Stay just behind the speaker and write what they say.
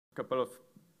couple of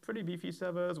pretty beefy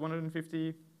servers,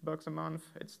 $150 a month.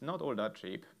 It's not all that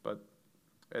cheap, but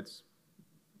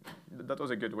that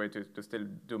was a good way to still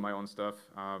do my own stuff,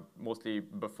 mostly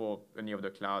before any of the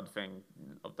cloud thing,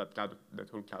 that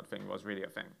whole cloud thing was really a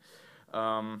thing.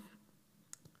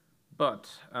 But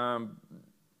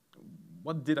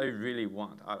what did I really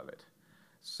want out of it?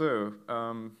 So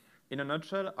in a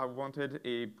nutshell, I wanted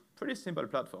a pretty simple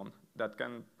platform that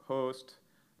can host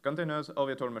containers or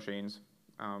virtual machines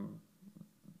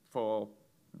for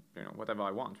whatever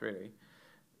I want, really.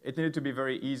 It needed to be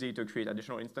very easy to create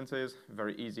additional instances,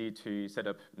 very easy to set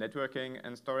up networking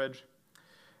and storage.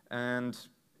 And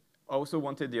I also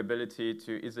wanted the ability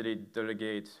to easily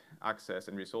delegate access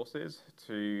and resources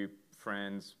to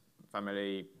friends,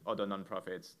 family, other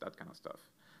nonprofits, that kind of stuff,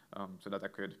 so that I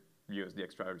could use the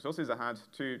extra resources I had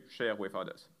to share with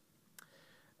others.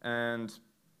 And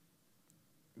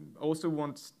also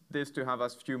want this to have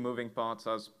as few moving parts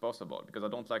as possible, because I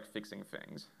don't like fixing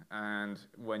things. And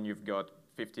when you've got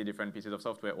 50 different pieces of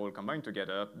software all combined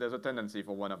together, there's a tendency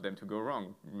for one of them to go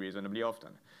wrong reasonably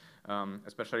often,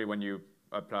 especially when you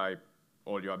apply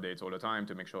all your updates all the time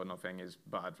to make sure nothing is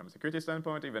bad from a security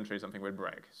standpoint. Eventually something will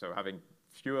break. So having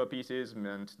fewer pieces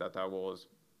meant that I was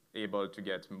able to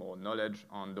get more knowledge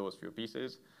on those few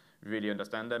pieces, really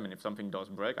understand them, and if something does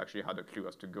break, actually had a clue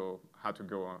as to how to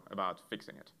go about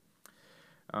fixing it.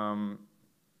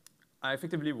 I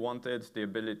effectively wanted the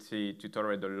ability to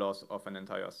tolerate the loss of an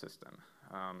entire system.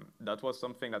 That was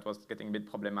something that was getting a bit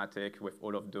problematic with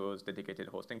all of those dedicated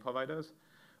hosting providers.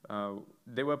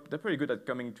 They're pretty good at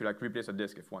coming to replace a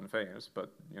disk if one fails,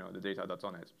 but the data that's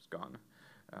on it is gone.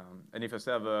 And if a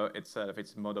server itself,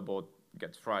 its motherboard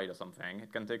gets fried or something,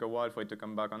 it can take a while for it to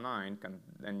come back online,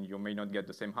 and you may not get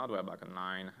the same hardware back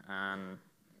online. And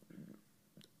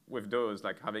with those,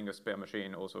 having a spare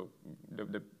machine, also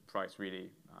the price really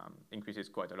increases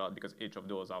quite a lot, because each of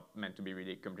those are meant to be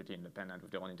really completely independent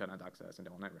with their own internet access and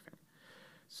their own everything.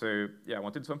 So yeah, I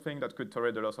wanted something that could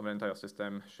tolerate the loss of an entire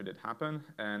system should it happen,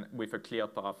 and with a clear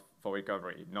path for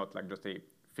recovery, not just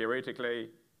theoretically,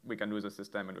 we can lose a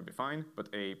system and we'll be fine, but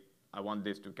I want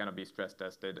this to kind of be stress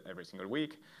tested every single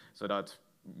week, so that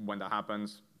when that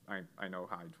happens, I know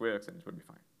how it works and it will be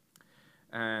fine.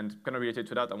 And kind of related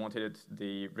to that, I wanted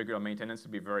the regular maintenance to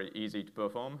be very easy to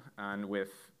perform, and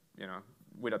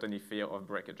without any fear of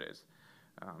breakages.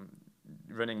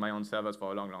 Running my own servers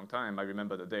for a long, long time, I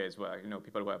remember the days where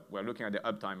people were looking at the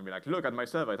uptime and be like, look at my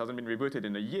server, it hasn't been rebooted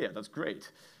in a year, that's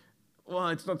great. Well,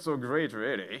 it's not so great,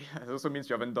 really. It also means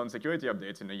you haven't done security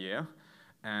updates in a year.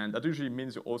 And that usually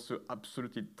means you're also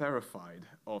absolutely terrified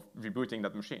of rebooting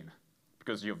that machine,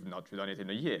 because you've not done it in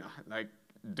a year.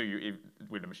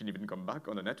 Will the machine even come back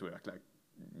on the network?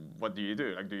 What do you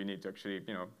do? Do you need to actually,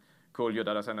 call your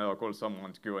data center or call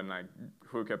someone to go and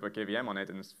hook up a KVM on it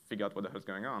and figure out what the hell's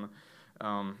going on?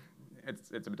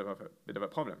 It's a bit of a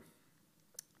problem.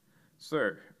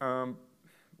 So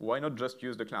why not just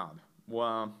use the cloud?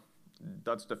 Well,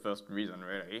 that's the first reason,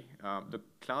 really. The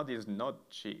cloud is not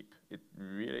cheap. It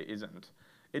really isn't.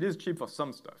 It is cheap for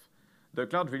some stuff. The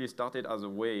cloud really started as a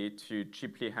way to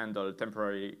cheaply handle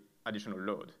temporary additional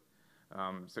load.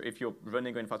 So if you're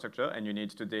running your infrastructure and you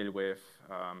need to deal with,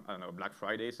 Black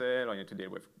Friday sale, or you need to deal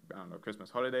with,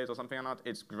 Christmas holidays or something like that,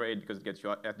 it's great because it gets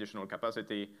you additional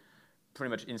capacity pretty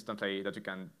much instantly that you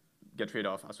can get rid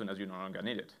of as soon as you no longer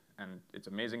need it. And it's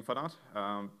amazing for that.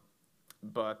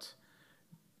 But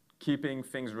keeping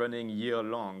things running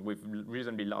year-long with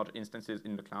reasonably large instances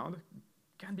in the cloud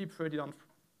can be pretty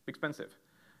expensive,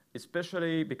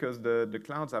 especially because the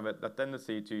clouds have that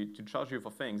tendency to charge you for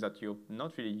things that you're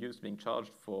not really used to being charged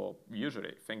for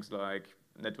usually, things like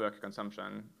network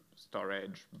consumption,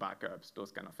 storage, backups,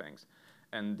 those kind of things.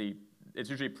 And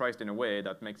it's usually priced in a way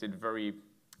that makes it very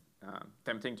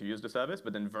tempting to use the service,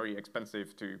 but then very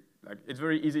expensive to, it's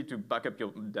very easy to back up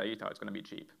your data, it's gonna be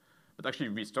cheap. But actually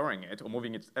restoring it or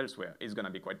moving it elsewhere is going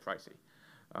to be quite pricey.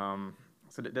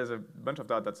 So there's a bunch of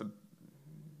that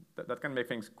that can make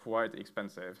things quite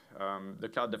expensive. The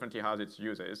cloud definitely has its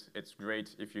uses. It's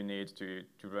great if you need to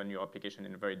run your application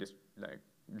in a very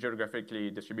geographically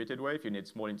distributed way. If you need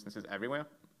small instances everywhere,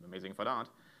 amazing for that.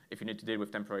 If you need to deal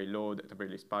with temporary load,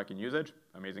 temporary spike in usage,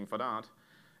 amazing for that.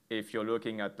 If you're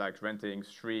looking at renting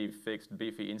 3 fixed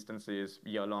beefy instances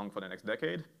year-long for the next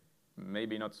decade,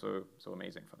 maybe not so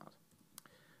amazing for that.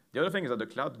 The other thing is that the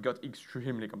cloud got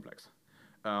extremely complex.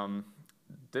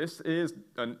 This is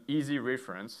an easy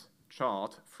reference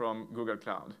chart from Google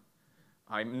Cloud.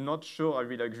 I'm not sure I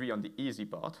really agree on the easy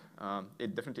part.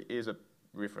 It definitely is a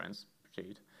reference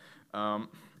sheet. Yeah,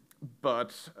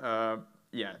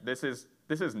 this is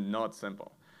not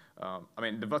simple. I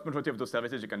mean, the vast majority of those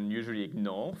services you can usually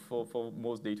ignore for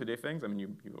most day-to-day things. I mean,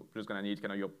 you're just going to need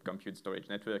kind of your compute storage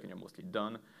network, and you're mostly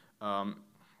done.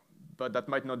 But that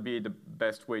might not be the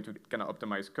best way to kind of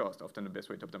optimize cost. Often the best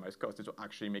way to optimize cost is to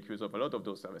actually make use of a lot of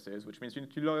those services, which means you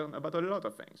need to learn about a lot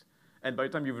of things. And by the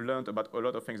time you've learned about a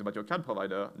lot of things about your cloud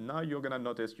provider, now you're going to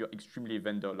notice you're extremely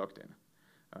vendor locked in.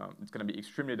 It's going to be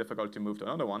extremely difficult to move to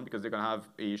another one because they're going to have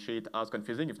a shit as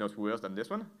confusing, if not worse than this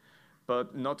one,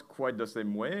 but not quite the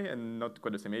same way and not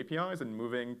quite the same APIs, and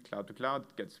moving cloud to cloud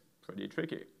gets pretty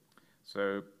tricky.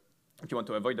 So if you want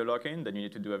to avoid the lock-in, then you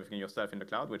need to do everything yourself in the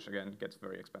cloud, which again gets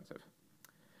very expensive.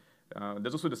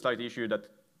 There's also the slight issue that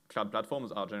cloud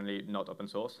platforms are generally not open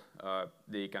source.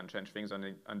 They can change things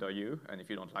under you, and if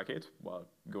you don't like it, well,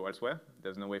 go elsewhere.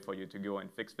 There's no way for you to go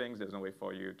and fix things. There's no way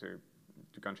for you to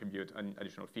contribute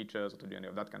additional features or to do any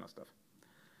of that kind of stuff.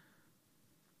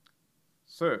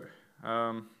 So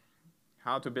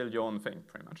how to build your own thing,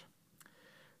 pretty much.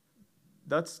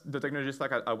 That's the technology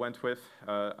stack I went with.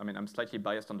 I mean, I'm slightly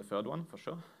biased on the third one, for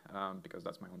sure, because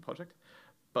that's my own project.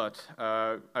 But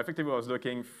I effectively was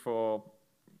looking for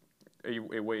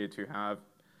a way to have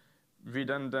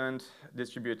redundant,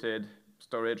 distributed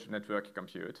storage network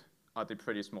compute at a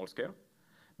pretty small scale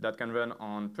that can run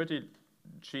on pretty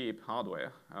cheap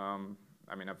hardware.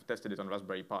 I mean, I've tested it on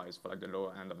Raspberry Pis for like the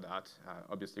lower end of that.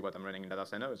 Obviously, what I'm running in data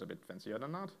center is a bit fancier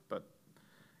than that, but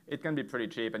it can be pretty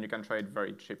cheap, and you can try it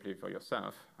very cheaply for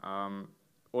yourself.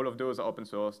 All of those are open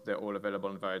source. They're all available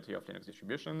in a variety of Linux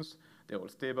distributions. They're all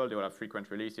stable. They all have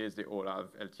frequent releases. They all have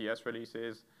LTS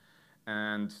releases.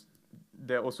 And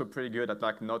they're also pretty good at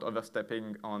like not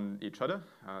overstepping on each other.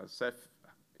 Ceph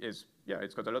is, yeah,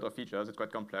 it's got a lot of features. It's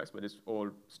quite complex, but it's all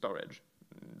storage.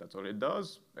 That's all it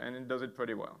does, and it does it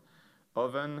pretty well.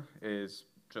 Oven is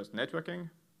just networking.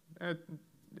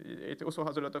 It also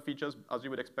has a lot of features, as you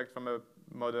would expect from a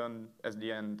modern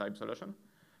SDN type solution,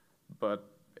 but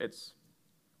it's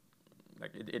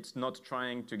not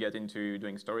trying to get into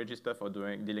doing storage stuff or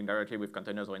dealing directly with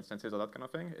containers or instances or that kind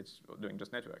of thing. It's doing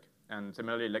just network. And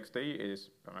similarly, LXD is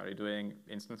primarily doing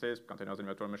instances, containers in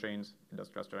virtual machines. It does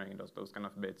clustering, it does those kind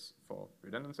of bits for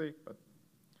redundancy, but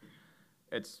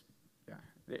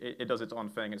it does its own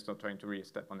thing. It's not trying to really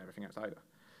step on everything else either.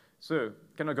 So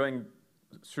kind of going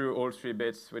through all three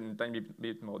bits with a tiny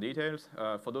bit more details.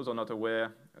 For those who are not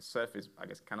aware, Ceph is, I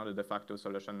guess, kind of the de facto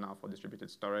solution now for distributed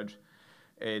storage.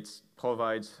 It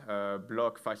provides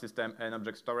block, file system, and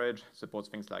object storage, supports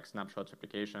things like snapshot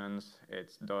applications.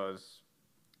 It's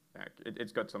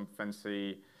got some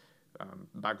fancy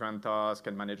background task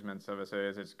and management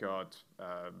services. It's got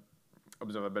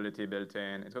observability built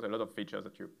in. It's got a lot of features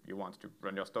that you want to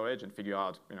run your storage and figure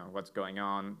out what's going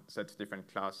on, set different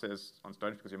classes on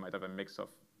storage, because you might have a mix of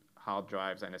hard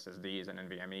drives and SSDs and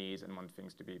NVMEs and want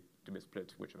things to be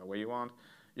split whichever way you want.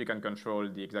 You can control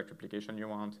the exact application you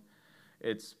want.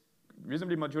 It's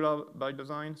reasonably modular by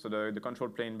design, so the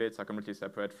control plane bits are completely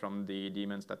separate from the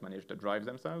daemons that manage the drives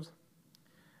themselves.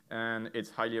 And it's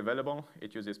highly available.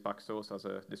 It uses Paxos as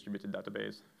a distributed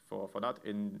database for that.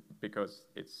 Because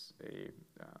it's a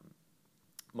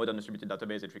modern distributed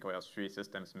database, it requires 3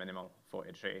 systems minimal for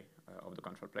HA of the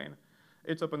control plane.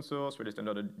 It's open source, released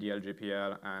under the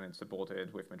DLGPL, and it's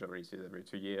supported with major releases every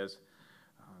 2 years.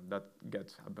 That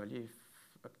gets, I believe,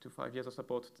 up to 5 years of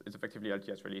support. It's effectively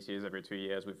LTS releases every 2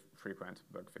 years with frequent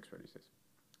bug fix releases.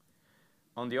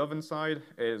 On the Oven side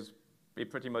is a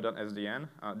pretty modern SDN.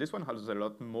 This one has a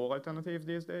lot more alternatives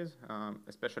these days,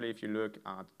 especially if you look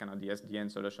at kind of the SDN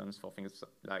solutions for things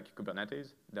like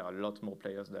Kubernetes. There are a lot more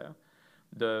players there.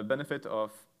 The benefit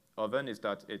of Oven is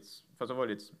that first of all,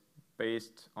 it's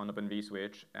based on Open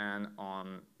vSwitch and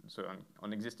on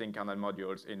existing kernel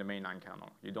modules in the mainline kernel.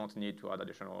 You don't need to add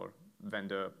additional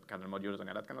vendor kernel modules and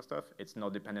all that kind of stuff. It's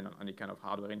not dependent on any kind of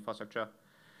hardware infrastructure.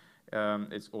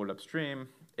 It's all upstream.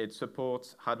 It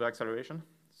supports hardware acceleration.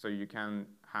 So you can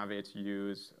have it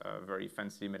use very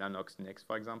fancy Mellanox NICs,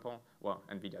 for example, well,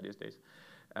 NVIDIA these days,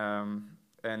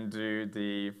 and do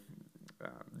the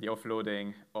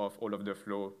offloading of all of the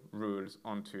flow rules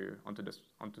onto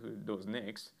those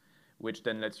NICs, which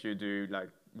then lets you do like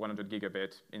 100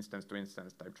 gigabit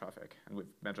instance-to-instance type traffic. And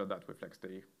we've measured that with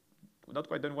LXD. Not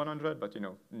quite done 100, but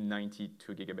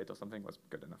 92 gigabit or something was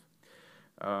good enough.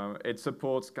 It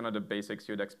supports kind of the basics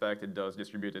you'd expect. It does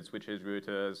distributed switches,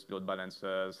 routers, load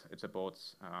balancers. It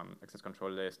supports access control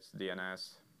lists,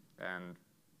 DNS, and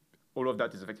all of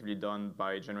that is effectively done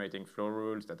by generating flow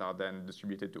rules that are then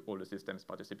distributed to all the systems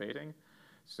participating.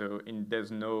 So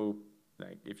there's no,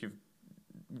 like,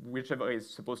 whichever is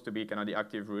supposed to be kind of the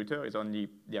active router is only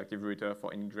the active router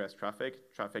for ingress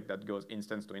traffic. Traffic that goes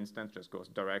instance to instance just goes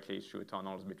directly through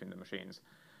tunnels between the machines.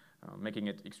 making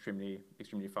it extremely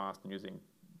fast and using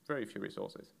very few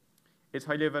resources. It's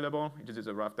highly available. It uses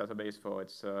a Raft database for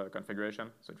its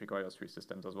configuration, so it requires 3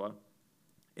 systems as well.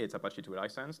 It's Apache 2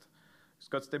 licensed. It's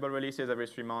got stable releases every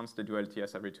 3 months. They do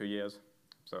LTS every 2 years.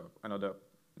 So another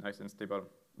nice and stable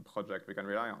project we can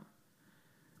rely on.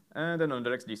 And then on the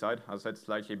LXD side, as I said,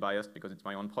 slightly biased because it's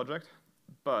my own project,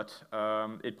 but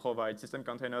it provides system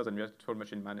containers and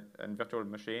virtual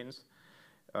machines.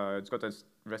 It's got a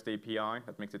REST API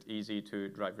that makes it easy to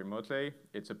drive remotely.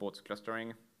 It supports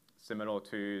clustering. Similar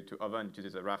to Oven, it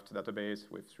uses a Raft database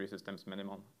with 3 systems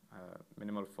minimal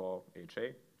for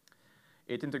HA.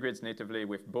 It integrates natively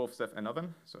with both Ceph and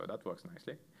Oven, so that works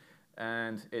nicely.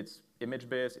 And it's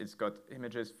image-based. It's got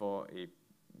images for a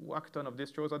whack ton of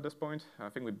distros at this point. I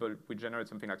think we generate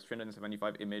something like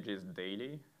 375 images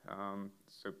daily.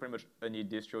 So pretty much any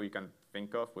distro you can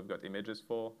think of, we've got images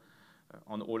for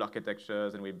on all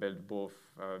architectures, and we build both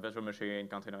virtual machine,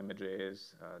 container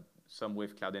images, some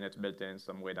with Cloud Init built in,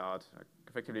 some without.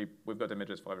 Effectively, we've got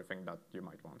images for everything that you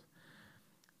might want.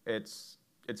 Its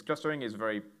clustering is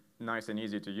very nice and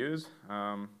easy to use,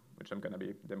 which I'm going to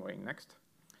be demoing next.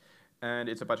 And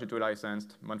it's Apache 2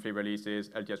 licensed, monthly releases,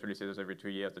 LTS releases every 2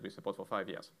 years that we support for 5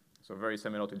 years. So very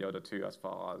similar to the other 2 as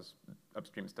far as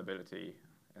upstream stability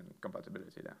and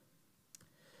compatibility there.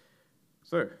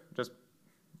 So just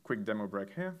quick demo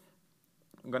break here.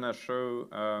 I'm going to show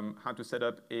how to set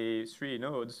up a 3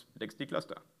 nodes LXD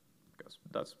cluster, because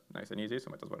that's nice and easy,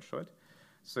 so might as well show it.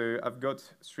 So I've got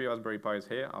 3 Raspberry Pis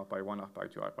here, RPi 1,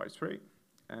 RPi 2, RPi 3,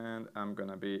 and I'm going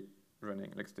to be running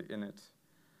LXD init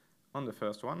on the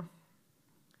first one,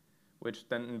 which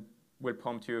then will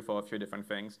prompt you for a few different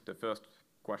things. The first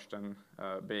question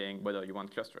being whether you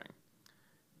want clustering.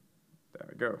 There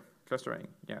we go, clustering,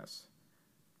 yes.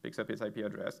 Picks up its IP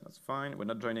address, that's fine. We're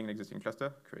not joining an existing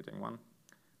cluster, creating one.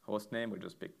 Host name, we'll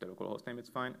just pick the local host name, it's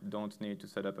fine. Don't need to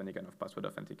set up any kind of password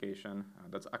authentication.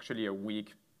 That's actually a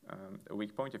weak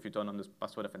point. If you turn on this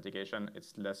password authentication,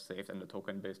 it's less safe than the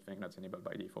token-based thing that's enabled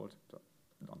by default, so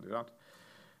don't do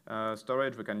that.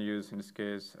 Storage, we can use, in this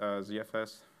case,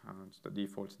 ZFS. It's the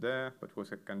default there, but we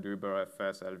also can do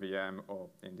BurFS, LVM, or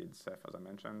indeed Ceph, as I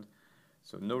mentioned.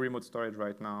 So no remote storage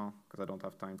right now, because I don't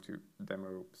have time to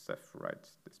demo Ceph right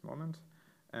this moment.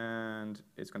 And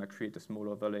it's going to create a small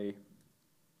overlay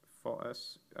for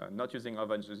us, not using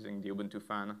Oven, just using the Ubuntu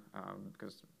fan,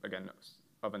 because, again,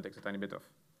 Oven takes a tiny bit of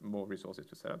more resources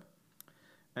to set up.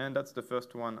 And that's the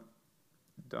first one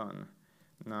done.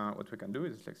 Now, what we can do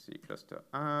is, let's see, cluster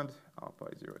add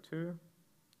RPi02.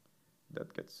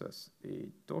 That gets us a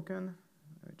token,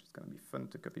 which is going to be fun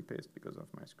to copy-paste because of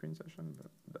my screen session,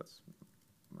 but that's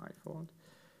my fault.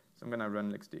 So I'm going to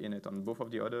run LXD init on both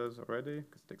of the others already,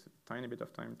 because it takes a tiny bit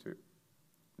of time to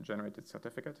generate its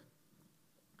certificate.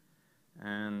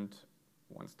 And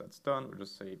once that's done, we'll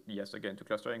just say yes again to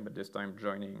clustering, but this time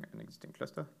joining an existing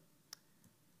cluster.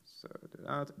 So do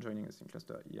that, joining existing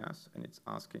cluster, yes, and it's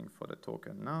asking for the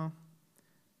token now.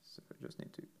 So I just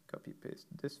need to copy-paste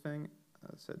this thing.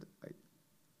 As I said, I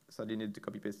sadly need to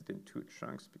copy-paste it in 2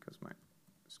 chunks because my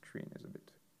screen is a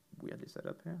bit weirdly set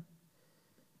up here.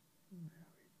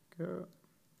 There we go.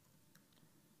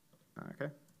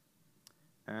 OK.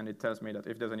 And it tells me that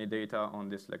if there's any data on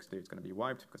this LXD, it's going to be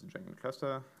wiped because it's joining the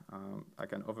cluster. I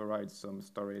can override some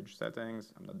storage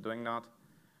settings. I'm not doing that.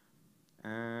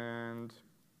 And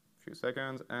a few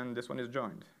seconds, and this one is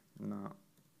joined. Now,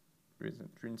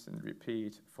 rinse and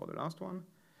repeat for the last one.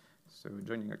 So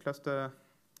joining a cluster.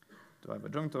 Do I have a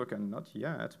join token? Not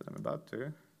yet, but I'm about to.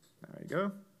 There we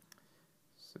go.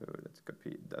 So let's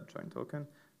copy that join token.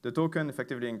 The token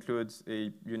effectively includes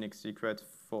a unique secret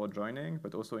for joining,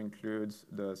 but also includes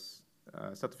the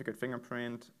certificate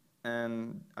fingerprint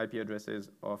and IP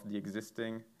addresses of the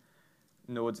existing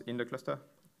nodes in the cluster.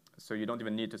 So you don't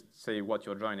even need to say what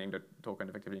you're joining. The token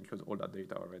effectively includes all that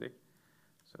data already.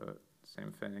 So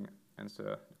same thing, answer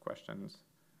the questions,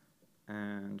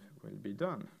 and we'll be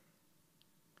done.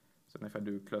 So if I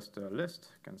do cluster list,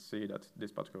 you can see that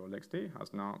this particular LXD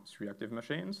has now 3 active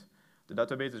machines. The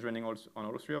database is running on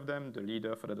all 3 of them. The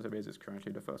leader for the database is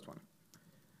currently the first one.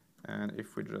 And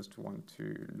if we just want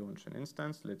to launch an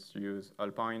instance, let's use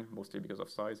Alpine, mostly because of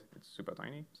size. It's super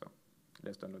tiny, so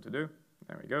less than what to do.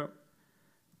 There we go.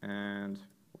 And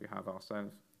we have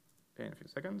ourselves, in a few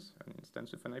seconds, an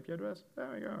instance with an IP address.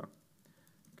 There we go.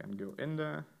 Can go in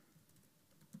there.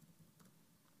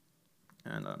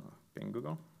 And I don't know, ping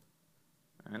Google.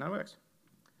 And that works.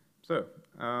 So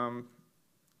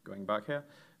going back here,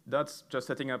 that's just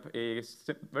setting up a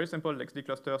very simple LXD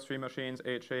cluster, 3 machines,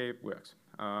 HA, works.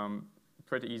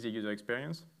 Pretty easy user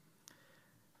experience.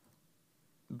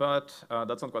 But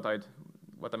that's not what I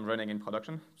what I'm running in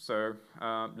production. So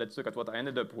let's look at what I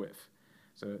ended up with.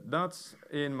 So that's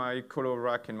in my colo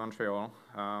rack in Montreal.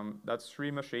 That's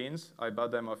 3 machines. I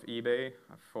bought them off eBay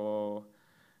for,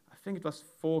 I think it was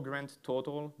 $4,000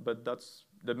 total, but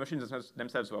the machines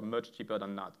themselves were much cheaper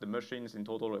than that. The machines in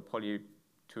total were probably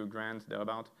 $2,000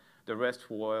 thereabout. The rest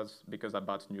was because I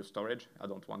bought new storage. I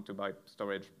don't want to buy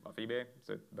storage off eBay. It's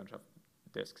a bunch of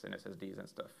disks and SSDs and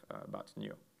stuff bought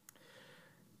new.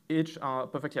 Each are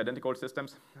perfectly identical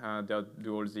systems. They're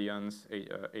dual Xeons,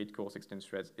 8-core, 16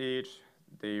 threads each.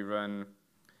 They run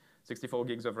 64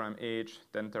 gigs of RAM each,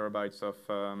 10 terabytes of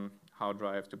hard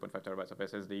drives, 2.5 terabytes of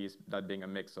SSDs, that being a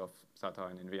mix of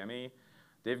SATA and NVMe.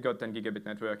 They've got 10 gigabit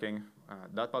networking.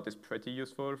 That part is pretty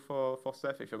useful for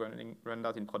Ceph. If you're going to run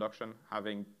that in production,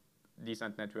 having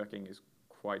decent networking is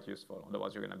quite useful.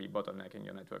 Otherwise, you're going to be bottlenecking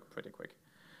your network pretty quick.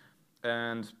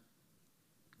 And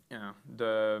yeah,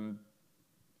 the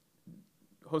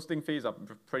hosting fees are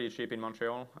pretty cheap in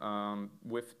Montreal.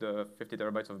 With the 50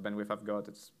 terabytes of bandwidth I've got,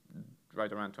 it's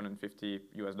right around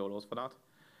 $250 for that,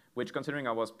 which, considering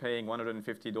I was paying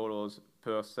 $150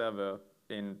 per server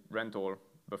in rental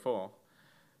before,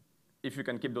 if you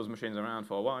can keep those machines around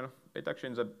for a while, it actually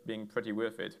ends up being pretty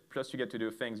worth it. Plus, you get to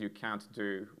do things you can't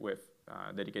do with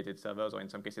dedicated servers, or in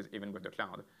some cases, even with the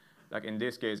cloud. Like in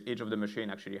this case, each of the machine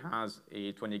actually has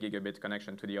a 20 gigabit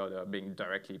connection to the other, being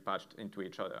directly patched into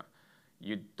each other.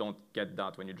 You don't get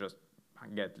that when you just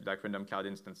get like random cloud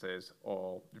instances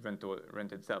or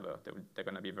rented server. They're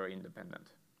going to be very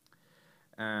independent.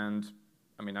 And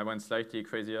I mean, I went slightly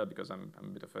crazier because I'm a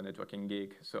bit of a networking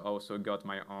geek. So I also got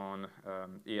my own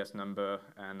ES number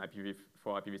and IPv4,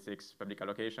 IPv6 public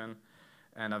allocation.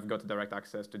 And I've got direct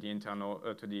access to the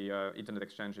Internet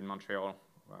Exchange in Montreal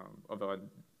over a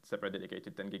separate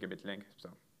dedicated 10 gigabit link. So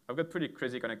I've got pretty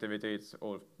crazy connectivity. It's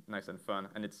all nice and fun.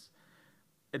 And it's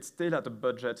still at a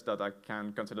budget that I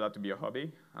can consider that to be a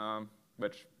hobby,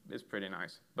 which is pretty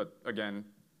nice. But again,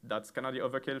 that's kind of the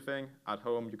overkill thing. At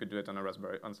home, you could do it on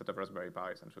a set of Raspberry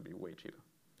Pis, and it would be way cheaper.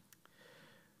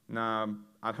 Now,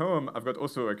 at home, I've got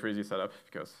also a crazy setup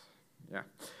because, yeah.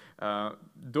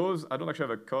 Those, I don't actually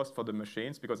have a cost for the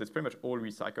machines because it's pretty much all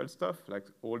recycled stuff, like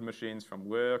old machines from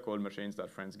work, old machines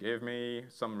that friends gave me,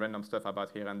 some random stuff I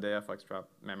bought here and there for extra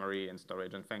memory and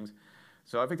storage and things.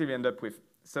 So I effectively end up with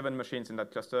 7 machines in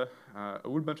that cluster. A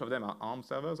whole bunch of them are ARM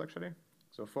servers, actually.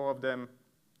 So 4 of them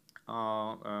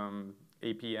are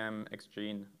APM,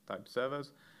 Xgene type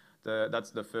servers.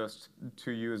 That's the first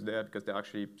 2 used there because they're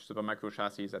actually Supermicro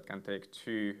chassis that can take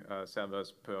 2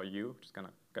 servers per U, which is kind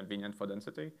of convenient for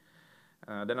density.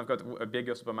 Then I've got a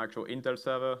bigger Supermicro Intel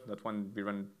server. That one we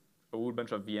run a whole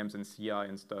bunch of VMs and CI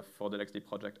and stuff for the LXD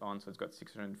project on, so it's got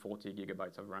 640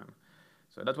 gigabytes of RAM.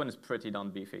 So that one is pretty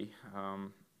darn beefy.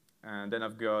 And then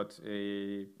I've got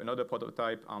another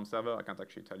prototype ARM server. I can't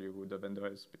actually tell you who the vendor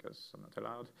is because I'm not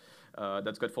allowed.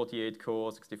 That's got 48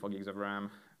 cores, 64 gigs of RAM.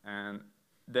 And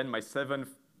then my 7th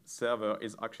server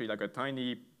is actually like a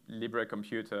tiny Libre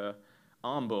computer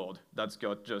ARM board that's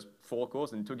got just 4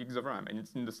 cores and 2 gigs of RAM. And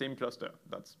it's in the same cluster.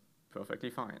 That's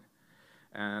perfectly fine.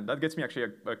 And that gets me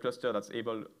actually a cluster that's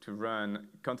able to run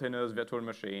containers, virtual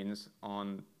machines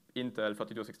on Intel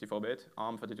 3264-bit,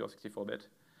 ARM 3264-bit.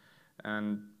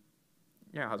 And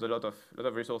yeah, has a lot of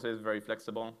resources, very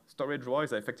flexible.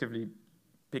 Storage-wise, I effectively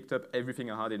picked up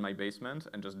everything I had in my basement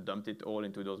and just dumped it all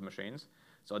into those machines.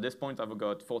 So at this point, I've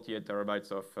got 48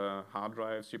 terabytes of hard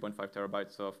drives, 3.5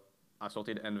 terabytes of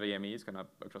assorted NVMEs, kind of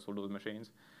across all those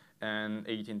machines, and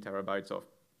 18 terabytes of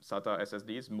SATA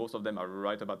SSDs. Most of them are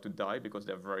right about to die because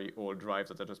they're very old drives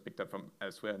that I just picked up from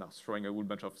elsewhere and are throwing a whole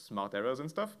bunch of smart errors and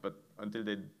stuff. But until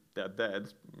they're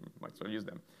dead, might as well use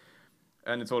them.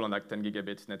 And it's all on like 10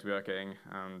 gigabit networking.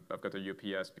 And I've got a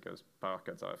UPS because power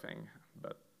cuts are a thing.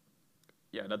 But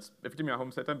yeah, that's effectively my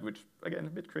home setup, which again, a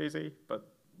bit crazy, but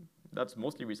that's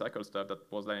mostly recycled stuff that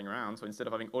was laying around. So instead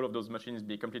of having all of those machines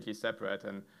be completely separate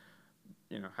and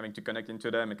having to connect into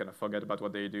them and kind of forget about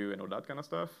what they do and all that kind of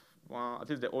stuff, well, at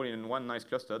least they're all in one nice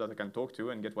cluster that I can talk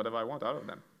to and get whatever I want out of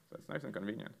them. So it's nice and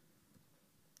convenient.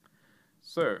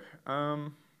 So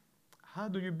how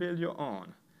do you build your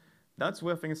own? That's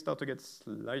where things start to get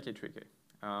slightly tricky.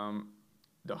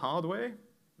 The hard way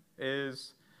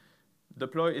is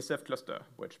deploy a Ceph cluster,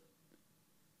 which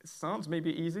sounds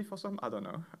maybe easy for some, I don't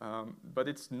know, but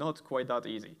it's not quite that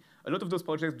easy. A lot of those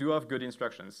projects do have good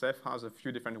instructions. Ceph has a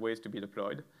few different ways to be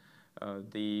deployed.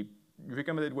 The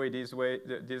recommended way these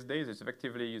days is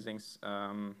effectively using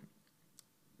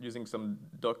some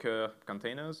Docker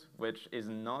containers, which is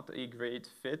not a great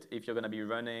fit if you're going to be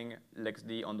running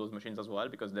LXD on those machines as well,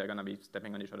 because they're going to be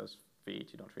stepping on each other's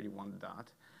feet. You don't really want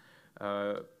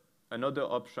that. Another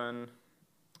option,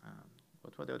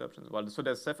 what were the other options? Well, so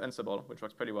there's Ceph Ansible, which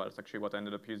works pretty well. It's actually what I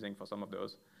ended up using for some of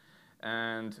those.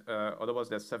 And otherwise,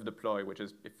 there's Ceph Deploy, which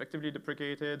is effectively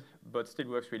deprecated, but still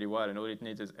works really well. And all it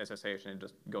needs is SSH, and it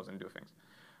just goes and do things.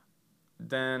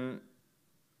 Then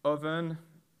Oven,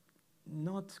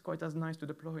 not quite as nice to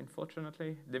deploy,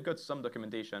 unfortunately. They've got some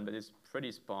documentation, but it's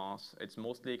pretty sparse. It's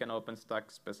mostly kind of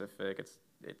OpenStack specific.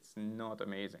 It's not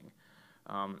amazing.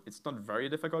 It's not very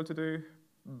difficult to do,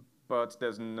 but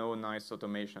there's no nice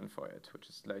automation for it, which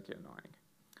is slightly annoying.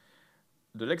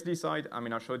 The LXD side, I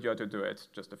mean, I showed you how to do it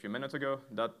just a few minutes ago.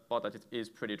 That part that it is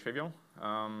pretty trivial.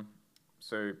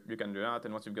 So you can do that,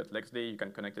 and once you've got LXD, you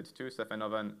can connect it to Ceph and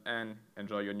Oven and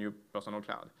enjoy your new personal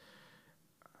cloud.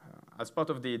 As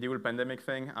part of the whole pandemic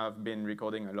thing, I've been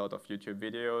recording a lot of YouTube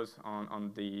videos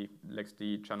on the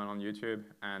LXD channel on YouTube,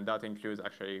 and that includes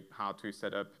actually how to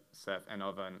set up Ceph and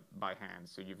Oven by hand.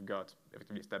 So you've got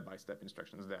effectively step-by-step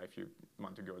instructions there if you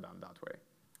want to go down that way.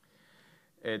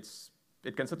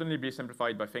 It can certainly be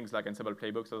simplified by things like Ansible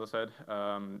playbooks, as I said.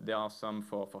 There are some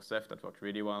for Ceph that work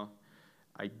really well.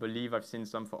 I believe I've seen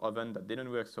some for Oven that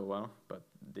didn't work so well, but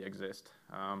they exist.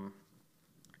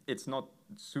 It's not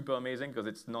super amazing because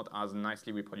it's not as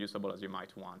nicely reproducible as you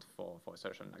might want for a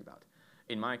solution like that.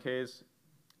 In my case,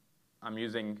 I'm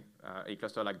using a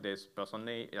cluster like this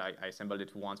personally. I assembled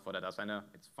it once for data center.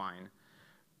 It's fine.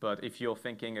 But if you're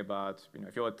thinking about,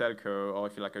 if you're a telco or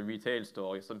if you're like a retail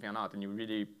store or something like that, and you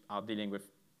really are dealing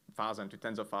with thousands to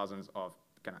tens of thousands of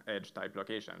kind of edge type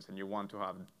locations, and you want to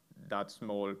have that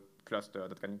small cluster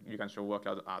that you can show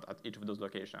workloads at each of those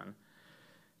locations,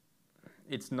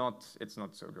 it's not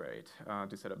so great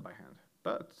to set up by hand.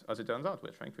 But as it turns out, we're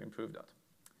trying to improve that.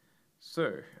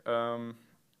 So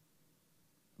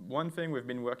one thing we've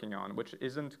been working on, which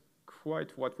isn't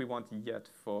quite what we want yet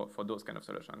for those kind of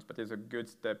solutions, but is a good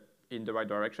step in the right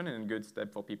direction and a good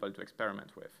step for people to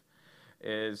experiment with,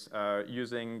 is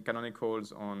using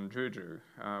canonicals on Juju,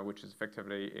 which is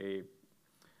effectively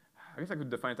I guess I could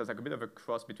define it as like a bit of a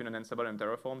cross between an Ansible and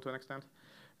Terraform to an extent.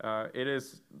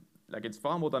 It's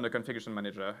far more than a configuration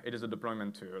manager. It is a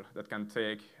deployment tool that can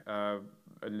take a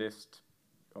list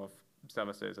of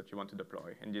services that you want to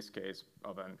deploy, in this case,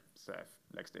 Oven, Ceph,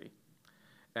 LXD,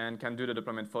 and can do the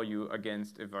deployment for you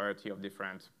against a variety of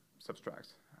different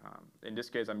substracts. In this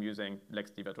case, I'm using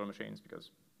LXD virtual machines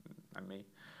because I'm me.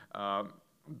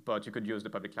 But you could use the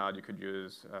public cloud. You could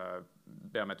use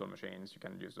bare metal machines. You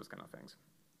can use those kind of things.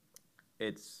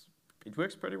 It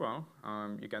works pretty well.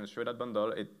 You can show that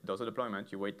bundle. It does a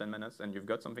deployment. You wait 10 minutes, and you've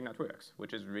got something that works,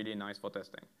 which is really nice for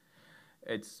testing.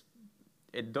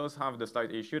 It does have the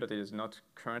slight issue that it is not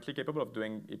currently capable of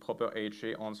doing a proper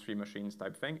HA on 3 machines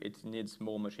type thing. It needs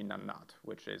more machine than that,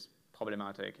 which is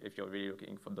problematic if you're really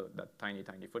looking for that tiny,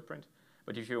 tiny footprint.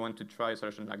 But if you want to try a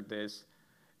solution like this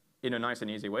in a nice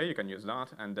and easy way, you can use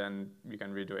that, and then you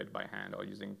can redo it by hand or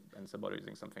using Ansible or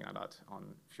using something like that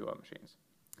on fewer machines.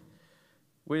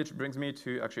 Which brings me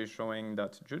to actually showing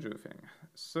that Juju thing.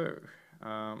 So if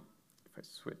I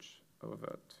switch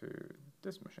over to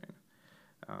this machine,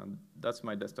 that's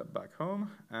my desktop back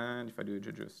home. And if I do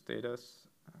Juju status,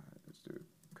 let's do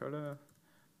color,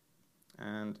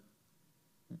 and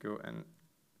go and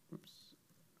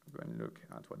look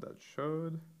at what that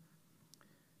showed.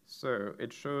 So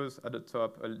it shows at the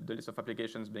top the list of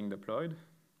applications being deployed.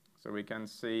 So we can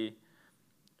see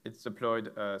it's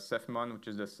deployed Cephmon, which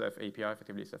is the Ceph API,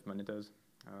 effectively Ceph monitors.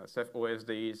 Ceph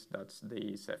OSDs, that's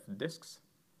the Ceph disks.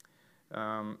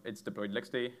 It's deployed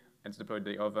LXD. It's deployed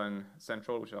the Oven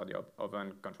Central, which are the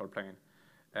Oven control plane,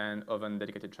 and Oven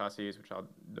dedicated chassis, which are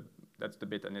that's the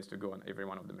bit that needs to go on every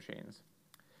one of the machines.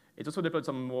 It's also deployed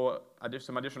some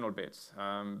additional bits.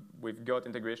 We've got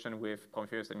integration with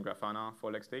Prometheus and Grafana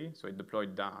for LXD, so it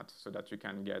deployed that so that you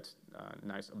can get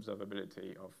nice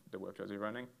observability of the workloads you're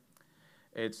running.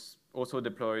 It's also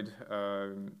deployed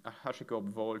a HashiCorp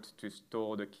Vault to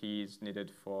store the keys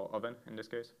needed for Oven in this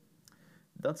case.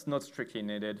 That's not strictly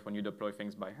needed. When you deploy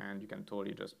things by hand, you can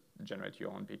totally just generate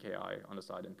your own PKI on the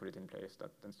side and put it in place.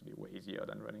 That tends to be way easier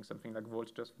than running something like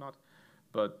Vault just not.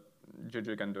 But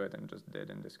Juju can do it and just did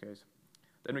in this case.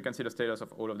 Then we can see the status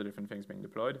of all of the different things being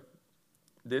deployed.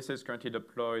 This is currently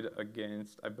deployed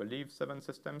against, I believe, 7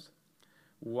 systems.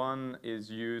 One is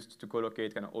used to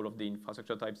collocate kind of all of the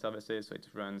infrastructure type services. So it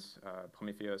runs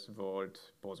Prometheus, Vault,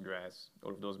 Postgres,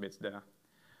 all of those bits there.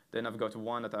 Then I've got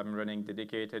one that I'm running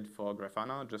dedicated for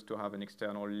Grafana, just to have an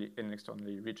externally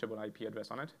reachable IP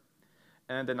address on it.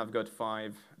 And then I've got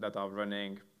 5 that are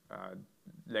running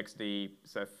LXD,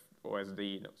 Ceph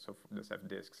OSD, so the Ceph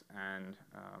disks, and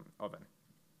Oven.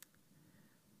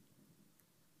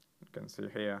 You can see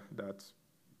here that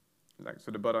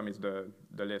so the bottom is the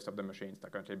list of the machines that are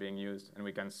currently being used, and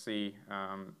we can see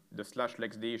the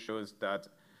 /lexd shows that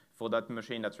for that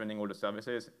machine that's running all the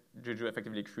services, Juju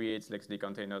effectively creates lexd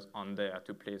containers on there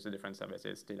to place the different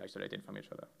services still isolated from each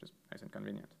other, which is nice and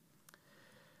convenient.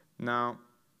 Now,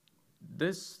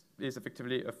 this is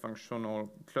effectively a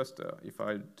functional cluster. If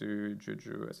I do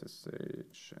Juju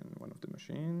SSH in one of the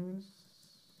machines,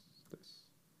 this,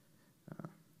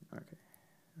 okay,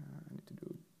 I need to do,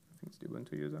 I think it's the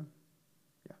Ubuntu user.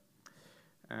 Yeah,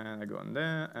 and I go on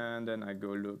there, and then I go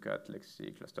look at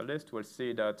lexd cluster list. We'll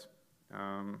see that,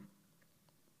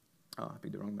 I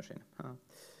picked the wrong machine.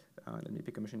 Let me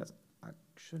pick a machine that's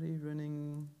actually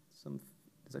running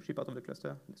it's actually part of the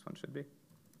cluster. This one should be.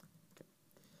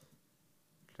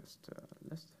 Cluster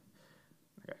list.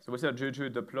 Okay, so we said Juju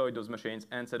deployed those machines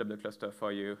and set up the cluster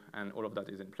for you, and all of that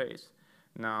is in place.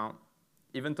 Now,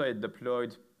 even though it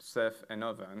deployed Ceph and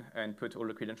Oven and put all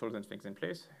the credentials and things in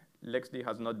place, lexd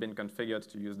has not been configured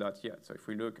to use that yet. So if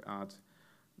we look at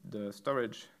the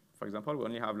storage, for example, we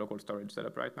only have local storage set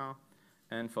up right now.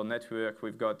 And for network,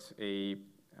 we've got a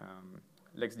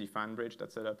lexd fan bridge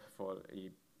that's set up for a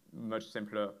much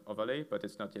simpler overlay, but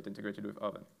it's not yet integrated with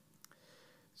Oven.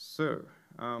 So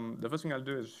the first thing I'll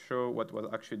do is show what was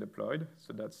actually deployed.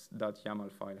 So that's that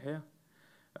YAML file here.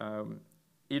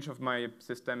 Each of my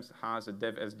systems has a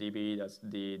dev SDB. That's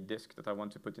the disk that I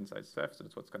want to put inside Ceph. So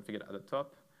that's what's configured at the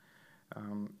top.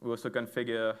 We also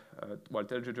configure,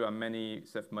 tell Juju how many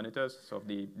Ceph monitors, so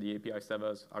the API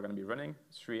servers are going to be running,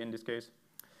 3 in this case,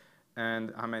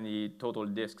 and how many total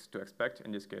disks to expect.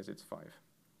 In this case, it's 5.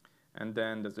 And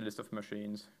then there's a list of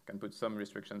machines. Can put some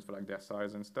restrictions for like their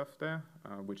size and stuff there,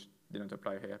 which didn't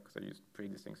apply here because I used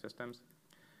pre-existing systems.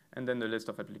 And then the list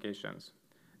of applications.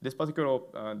 This particular,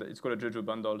 it's called a Juju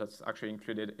bundle that's actually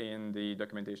included in the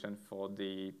documentation for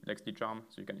the lexd charm,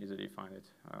 so you can easily find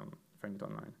it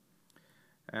online.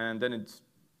 And then it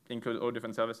includes all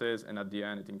different services, and at the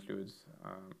end it includes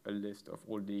a list of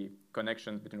all the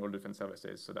connections between all different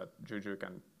services so that Juju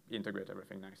can integrate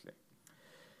everything nicely.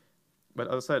 But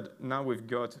as I said, now we've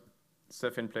got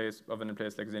Ceph in place, Oven in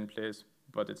place, lexd in place,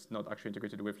 but it's not actually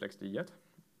integrated with lexd yet.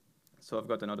 So I've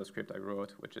got another script I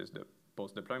wrote, which is the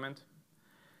post-deployment.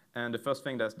 And the first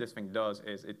thing that this thing does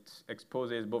is it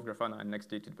exposes both Grafana and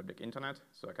lexd to the public internet,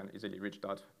 so I can easily reach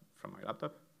that from my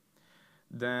laptop.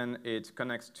 Then it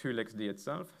connects to lexd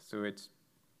itself, so it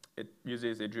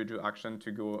uses a Juju action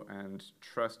to go and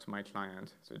trust my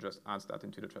client. So it just adds that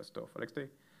into the trust store for lexd,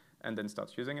 and then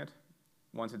starts using it.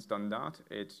 Once it's done that,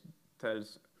 it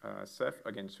tells Ceph,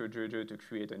 again through Juju, to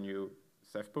create a new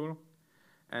Ceph pool,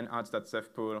 and adds that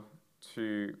Ceph pool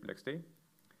to lexd.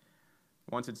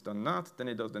 Once it's done that, then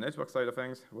it does the network side of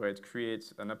things, where it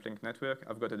creates an uplink network.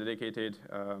 I've got a dedicated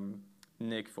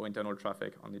NIC for internal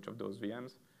traffic on each of those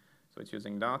VMs. So it's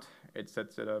using that. It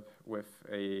sets it up with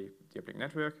the uplink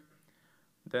network.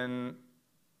 Then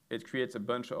it creates a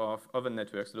bunch of Oven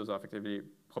networks. Those are effectively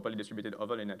properly distributed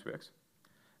overlay networks.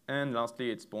 And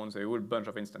lastly, it spawns a whole bunch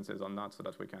of instances on that so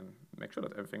that we can make sure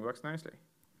that everything works nicely.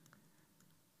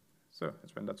 So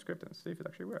let's run that script and see if it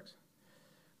actually works.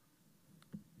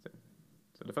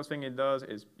 So the first thing it does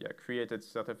is create its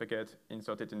certificate,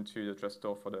 insert it into the trust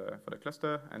store for the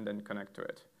cluster, and then connect to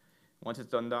it. Once it's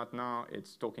done that now,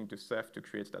 it's talking to Ceph to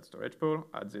create that storage pool,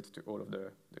 adds it to all of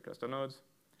the cluster nodes.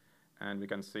 And we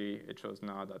can see it shows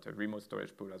now that a remote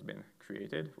storage pool has been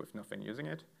created with nothing using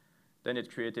it. Then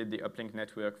it created the uplink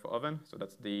network for Oven. So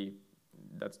that's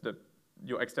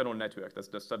your external network. That's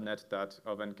the subnet that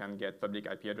Oven can get public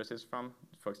IP addresses from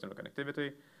for external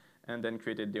connectivity. And then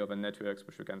created the Oven networks,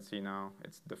 which we can see now.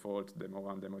 It's default demo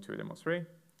 1, demo 2, demo 3.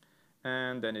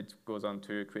 And then it goes on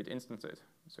to create instances.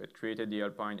 So it created the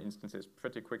Alpine instances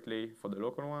pretty quickly for the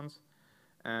local ones.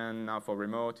 And now for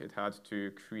remote, it had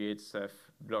to create Ceph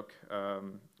block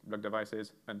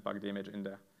devices, unpack the image in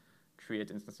there, create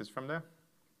instances from there.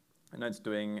 And now it's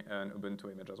doing an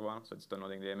Ubuntu image as well. So it's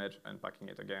downloading the image, unpacking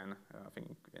it again, I think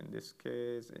in this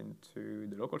case, into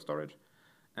the local storage.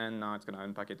 And now it's going to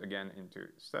unpack it again into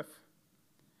Ceph.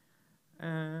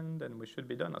 And then we should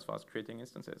be done as far as creating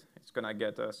instances. It's going to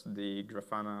get us the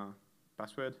Grafana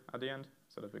password at the end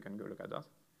so that we can go look at that.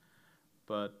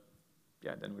 But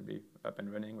yeah, then we'll be up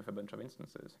and running with a bunch of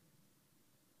instances.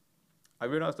 I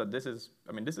realized that this is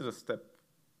a step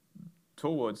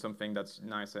towards something that's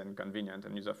nice and convenient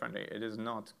and user-friendly. It is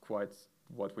not quite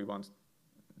what we want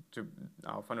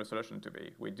our final solution to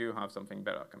be. We do have something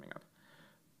better coming up,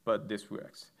 but this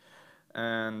works.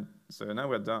 And so now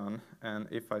we're done. And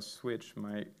if I switch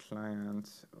my client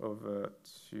over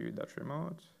to that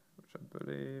remote, which I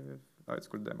believe, it's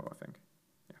called demo, I think.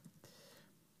 Yeah.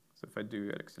 So if I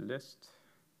do lxlist,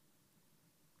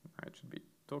 I should be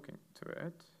talking to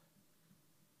it.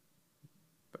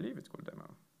 I believe it's called demo.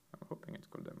 I'm hoping it's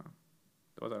called demo.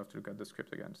 Otherwise I have to look at the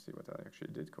script again to see what I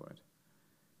actually did call it.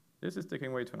 This is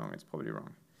taking way too long, it's probably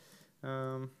wrong.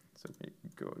 So let me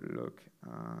go look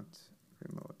at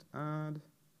remote add.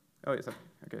 Oh yes,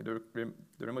 okay, the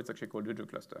remote's actually called Juju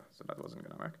cluster, so that wasn't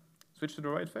gonna work. Switch to the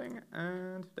right thing,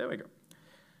 and there we go.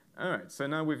 All right, so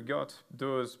now we've got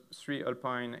those 3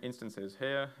 Alpine instances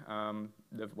here.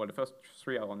 The first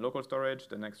 3 are on local storage,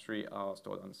 the next 3 are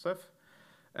stored on Ceph.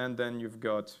 And then you've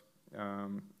got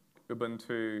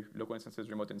Ubuntu local instances,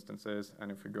 remote instances,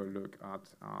 and if we go look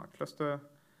at our cluster,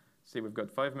 see we've got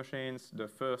 5 machines. The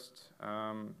first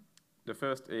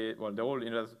is, well, they're all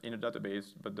in a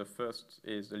database, but the first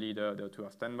is the leader, the 2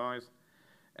 are standbys,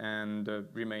 and the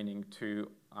remaining 2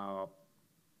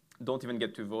 don't even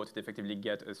get to vote. They effectively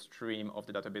get a stream of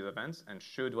the database events, and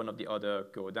should one of the other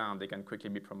go down, they can quickly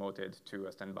be promoted to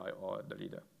a standby or the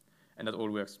leader. And that all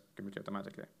works completely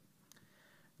automatically.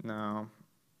 Now,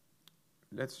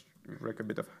 let's wreak a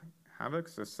bit of havoc.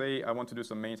 So say I want to do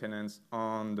some maintenance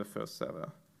on the first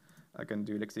server. I can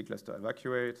do lexi cluster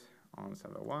evacuate on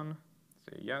server 1,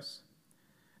 say yes.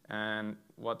 And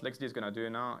what LexD is going to do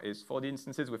now is for the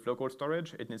instances with local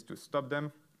storage, it needs to stop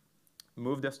them,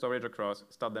 move their storage across,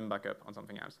 start them back up on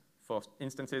something else. For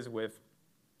instances with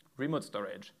remote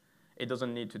storage, it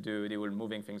doesn't need to do the whole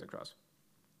moving things across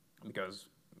because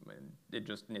it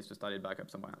just needs to start it back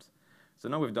up somewhere else. So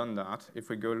now we've done that. If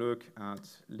we go look at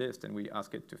list and we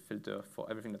ask it to filter for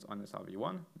everything that's on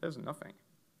SRV1, there's nothing.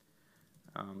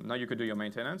 Now you could do your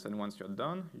maintenance, and once you're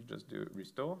done, you just do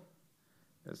restore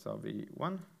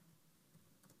SRV1.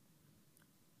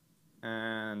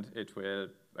 And it will,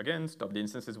 again, stop the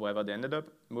instances wherever they ended up,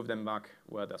 move them back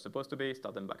where they're supposed to be,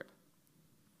 start them back up.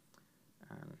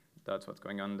 And that's what's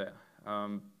going on there.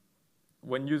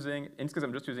 When using, in this case,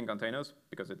 I'm just using containers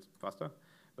because it's faster.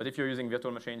 But if you're using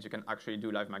virtual machines, you can actually do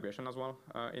live migration as well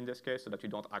in this case so that you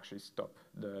don't actually stop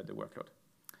the workload.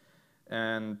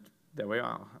 And there we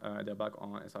are. They're back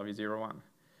on SRV01.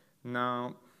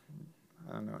 Now,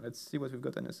 I don't know, let's see what we've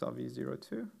got on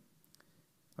SRV02.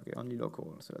 Okay, only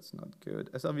local, so that's not good.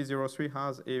 SRV03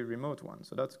 has a remote one,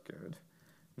 so that's good.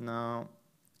 Now,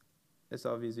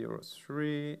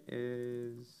 SRV03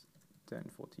 is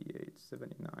 1048,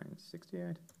 79,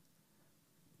 68.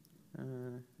 If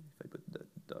I put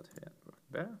that dot here,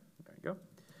 there you go.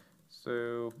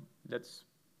 So let's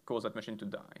cause that machine to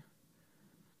die.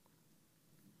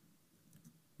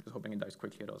 Just hoping it dies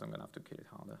quickly, otherwise I'm going to have to kill it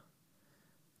harder.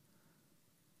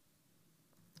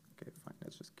 Okay, fine,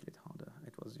 let's just kill it harder.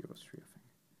 It was 03, I think.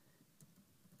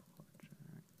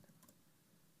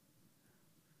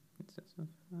 Project.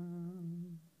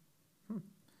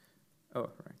 Oh,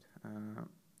 right.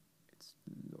 It's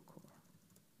local.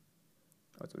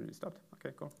 Oh, it's already stopped.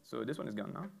 Okay, cool. So this one is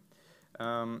gone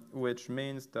now, which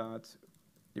means that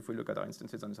if we look at our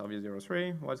instances on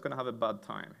SRV03, well, it's going to have a bad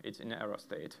time. It's in error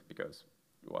state because,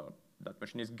 well, that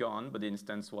machine is gone, but the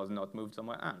instance was not moved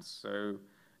somewhere else. So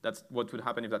that's what would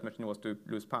happen if that machine was to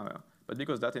lose power. But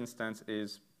because that instance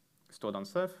is stored on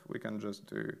Ceph, we can just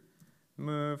do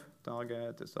move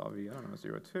target SRV, I don't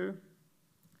know, 02,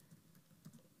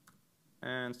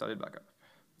 and start it back up.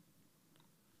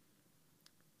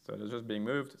 So it's just being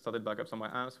moved, started back up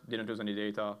somewhere else, didn't lose any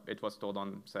data, it was stored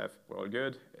on Ceph, we're all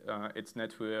good. Its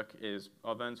network is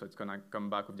open, so it's gonna come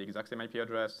back with the exact same IP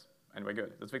address, and we're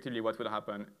good. That's effectively what would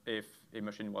happen if a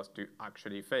machine was to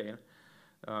actually fail.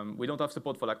 We don't have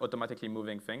support for like automatically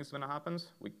moving things when it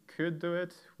happens. We could do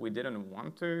it, we didn't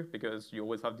want to, because you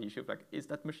always have the issue of like, is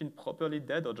that machine properly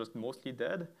dead or just mostly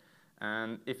dead?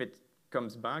 And if it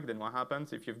comes back, then what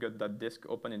happens if you've got that disk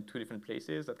open in 2 different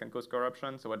places? That can cause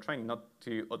corruption. So we're trying not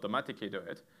to automatically do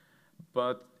it,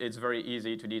 but it's very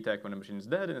easy to detect when a machine is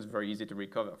dead, and it's very easy to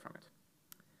recover from it.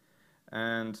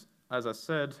 And as I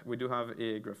said, we do have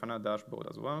a Grafana dashboard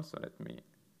as well. So let me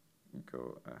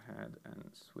go ahead and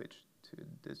switch to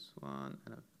this one,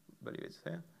 and I believe it's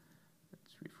here.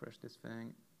 Let's refresh this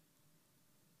thing.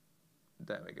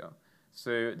 There we go.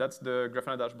 So that's the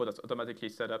Grafana dashboard that's automatically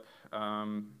set up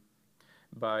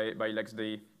by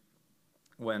LexD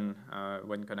when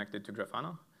connected to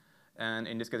Grafana. And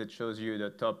in this case, it shows you the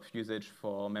top usage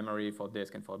for memory, for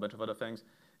disk, and for a bunch of other things.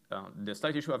 The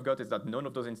slight issue I've got is that none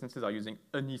of those instances are using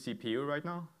any CPU right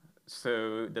now.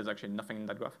 So there's actually nothing in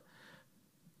that graph.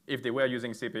 If they were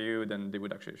using CPU, then they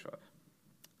would actually show up.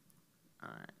 All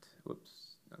right,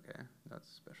 whoops, okay, that's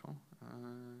special. Let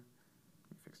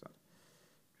me fix that.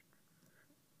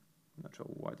 I'm not sure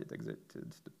why it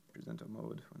exited the presenter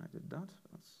mode when I did that.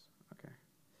 That's okay.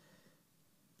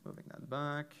 Moving that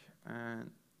back and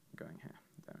going here.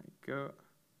 There we go.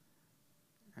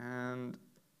 And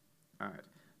all right,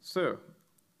 so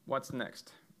what's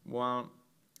next? Well,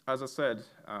 as I said,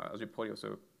 as you probably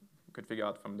also could figure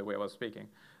out from the way I was speaking,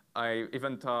 I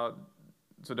even thought,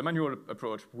 so the manual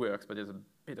approach works, but it's a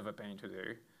bit of a pain to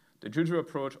do. The Juju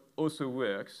approach also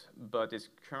works, but is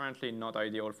currently not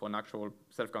ideal for an actual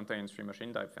self-contained stream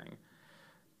machine type thing.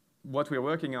 What we're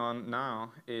working on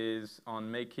now is on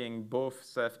making both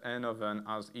Ceph and Oven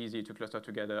as easy to cluster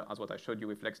together as what I showed you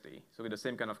with LXD. So with the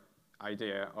same kind of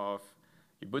idea of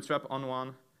you bootstrap on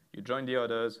one, you join the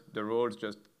others, the roles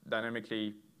just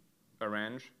dynamically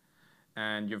arrange,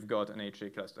 and you've got an HA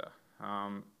cluster.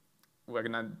 We're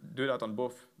going to do that on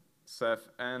both Ceph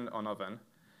and on Oven.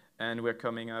 And we're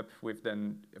coming up with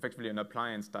then effectively an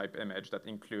appliance type image that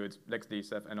includes LXD,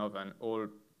 Ceph, and Oven all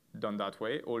done that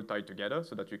way, all tied together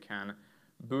so that you can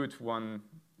boot one.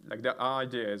 Like the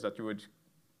idea is that you would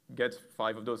get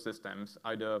 5 of those systems,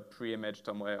 either pre-imaged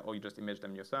somewhere or you just image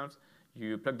them yourselves.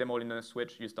 You plug them all in a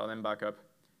switch, you start them back up,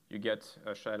 you get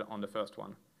a shell on the first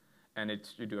one. And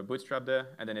you do a bootstrap there,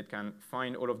 and then it can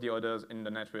find all of the others in the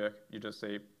network. You just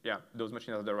say, yeah, those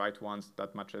machines are the right ones,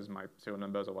 that matches my serial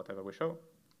numbers or whatever we show.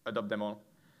 Adopt them all,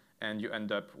 and you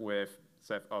end up with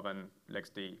Ceph, Oven,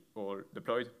 LXD all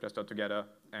deployed, clustered together,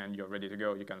 and you're ready to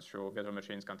go. You can throw virtual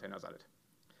machines, containers at it.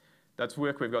 That's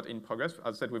work we've got in progress.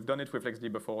 As I said, we've done it with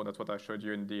LXD before. That's what I showed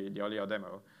you in the earlier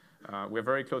demo. We're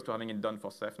very close to having it done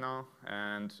for Ceph now,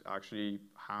 and actually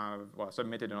have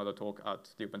submitted another talk at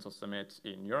the Open Source Summit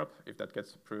in Europe. If that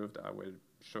gets approved, I will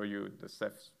show you the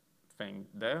Ceph thing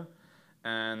there.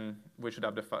 And we should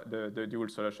have the dual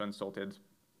solution sorted,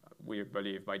 we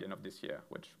believe, by the end of this year,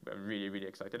 which we're really, really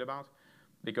excited about.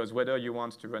 Because whether you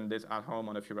want to run this at home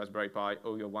on a few Raspberry Pi,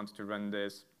 or you want to run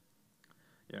this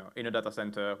in a data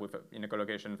center in a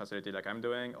colocation facility like I'm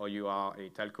doing, or you are a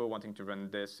telco wanting to run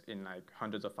this in like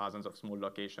hundreds of thousands of small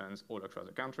locations all across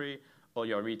the country, or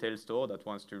you're a retail store that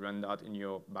wants to run that in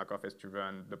your back office to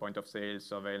run the point of sale,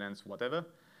 surveillance, whatever,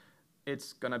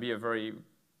 it's going to be a very,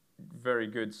 very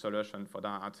good solution for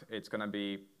that. It's going to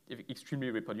be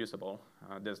extremely reproducible.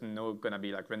 There's no going to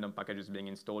be like random packages being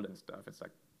installed and stuff. It's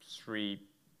like 3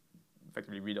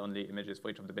 effectively read-only images for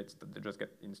each of the bits that they just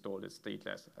get installed. It's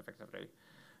stateless, effectively.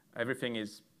 Everything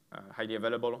is highly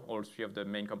available. All 3 of the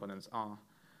main components are.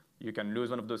 You can lose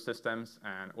one of those systems,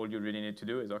 and all you really need to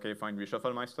do is, OK, fine,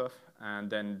 reshuffle my stuff, and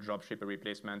then drop ship a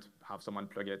replacement, have someone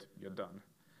plug it, you're done.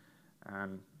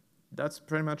 And that's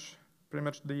pretty much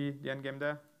the end game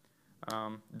there.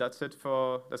 That's it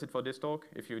for this talk.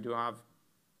 If you do have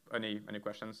any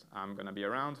questions, I'm going to be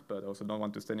around, but I also don't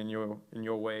want to stand in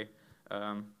your way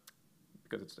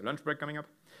because it's the lunch break coming up.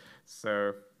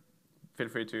 So feel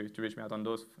free to reach me out on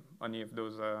any of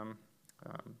those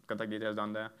contact details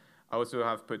down there. I also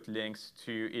have put links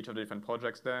to each of the different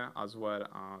projects there, as well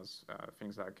as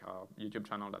things like our YouTube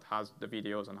channel that has the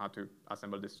videos on how to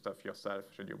assemble this stuff yourself,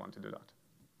 should you want to do that.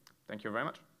 Thank you very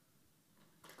much.